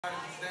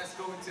That's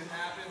going to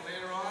happen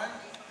later on.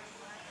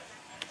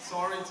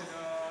 Sorry to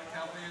the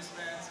Cavaliers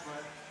fans,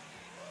 but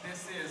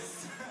this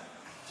is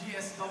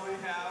GSW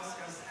House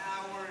because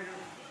our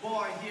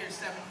boy here,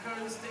 Stephen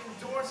Curry, is the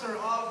endorser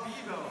of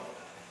Vivo.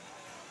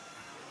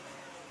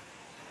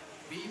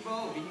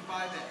 Vivo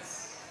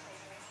V5S.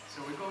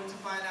 So we're going to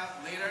find out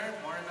later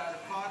more about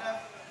the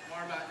product,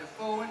 more about the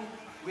phone.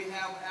 We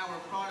have our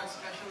product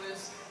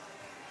specialists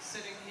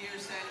sitting here,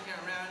 standing here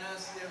around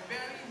us. They're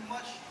very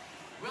much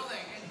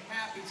willing and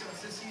happy to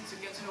assist you to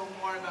get to know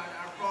more about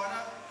our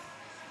product.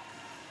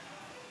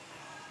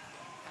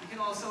 You can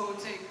also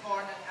take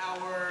part in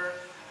our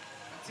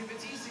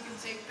activities. You can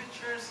take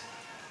pictures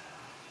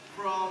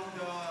from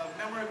the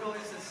memorabilia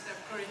that Steph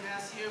Curry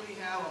has here. We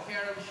have a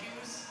pair of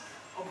shoes,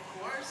 of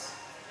course,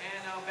 and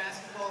a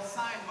basketball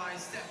signed by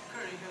Steph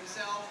Curry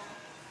himself.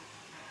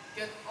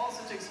 Get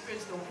also to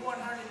experience the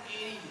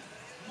 180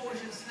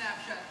 motion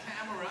snapshot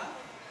camera.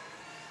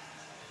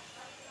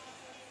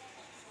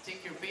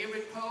 Take your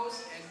favorite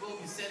pose and we'll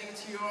be sending it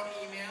to your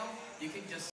email. You can just